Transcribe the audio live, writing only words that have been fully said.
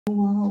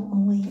Wonderwall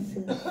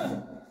oasis.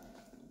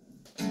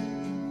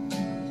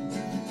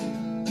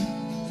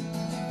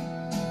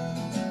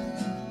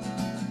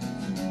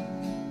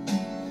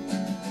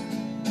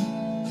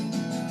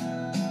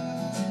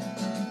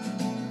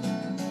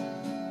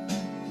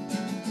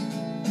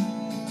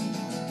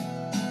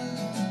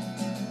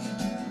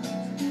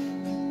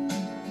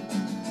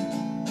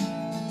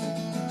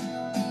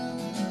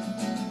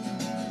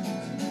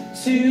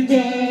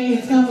 'Today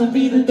is gonna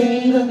be the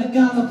day when they're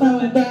gonna throw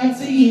it back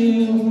to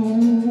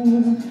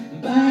you.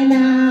 By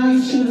now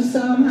you should have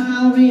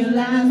somehow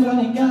realized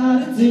what you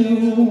gotta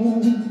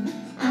do.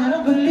 I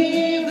don't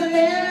believe that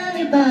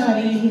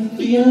anybody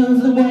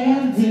feels the way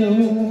I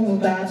do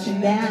about you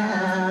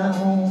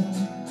now.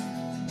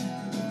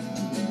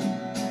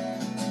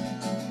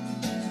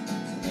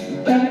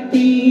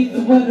 Backbeat,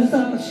 the word is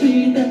on the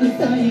street, and they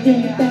tell you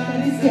get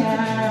bodies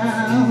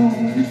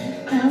down.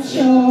 I'm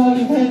sure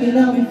you've heard it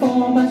all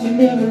before, but you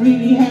never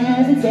really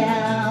had it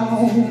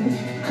down.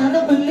 I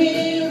don't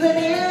believe that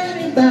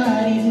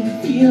anybody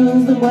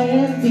feels the way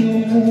I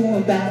do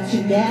about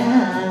you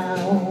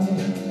now.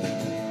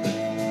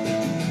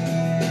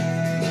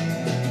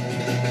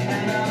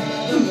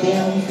 The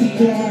empty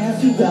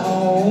gas is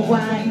all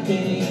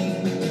winding,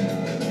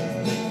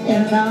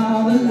 and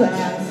all the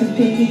lights and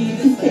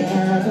things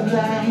instead of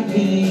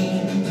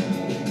lightning.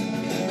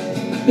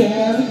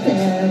 There are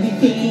 30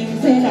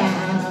 things that I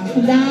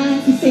would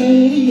like to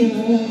say to you,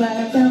 but I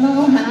don't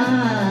know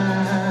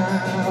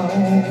how.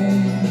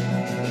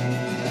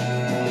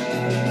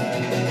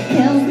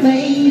 'Cause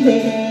maybe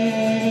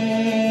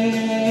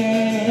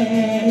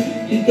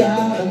you're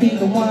gonna be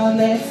the one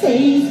that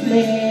saves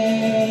me.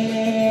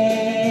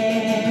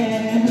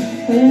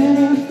 And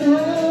after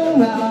all,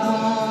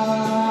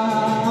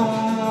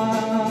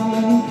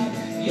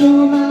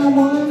 you're my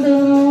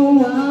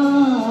wonderwall.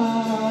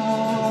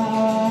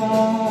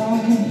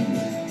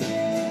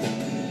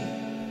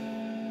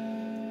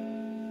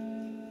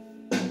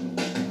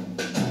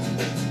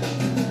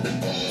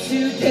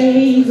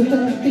 Today's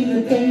gonna be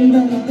the day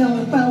when I'm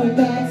gonna throw it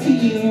back to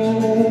you.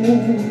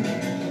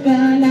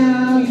 By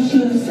now you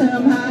should have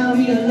somehow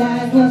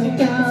realized what you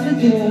gotta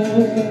do.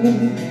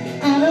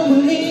 I don't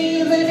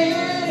believe that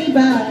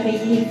anybody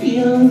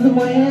feels the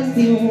way I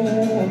do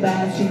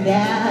about you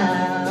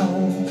now.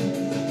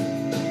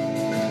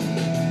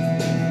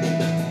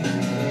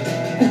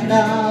 And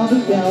all the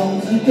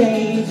roads and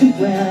days you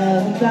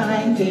were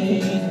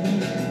blinding,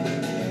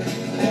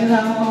 and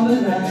all the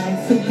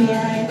lights so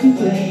behind the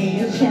way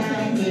are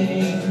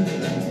shining.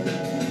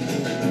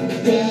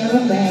 There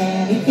are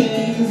many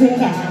things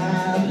that I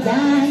would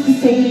like to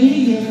say to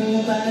you,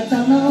 but I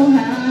don't know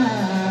how.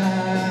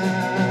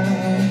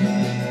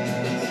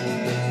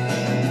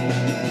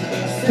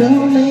 So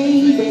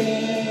maybe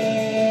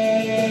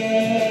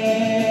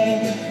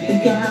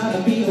you're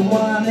gonna be the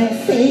one that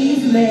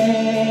saves me.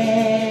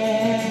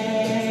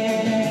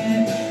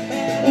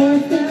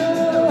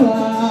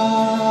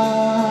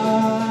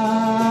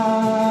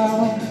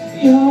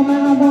 You're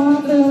my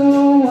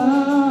wonderwall.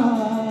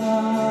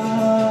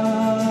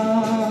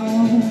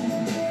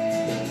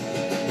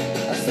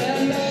 I said,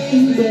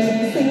 baby,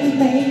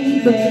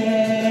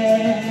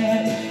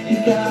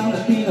 you're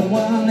gonna be the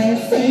one that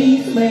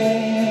saves me.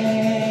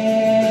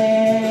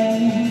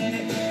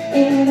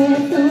 And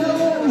after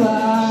all,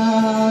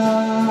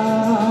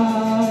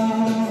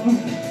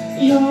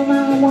 you're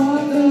my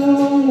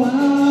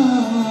wonderwall.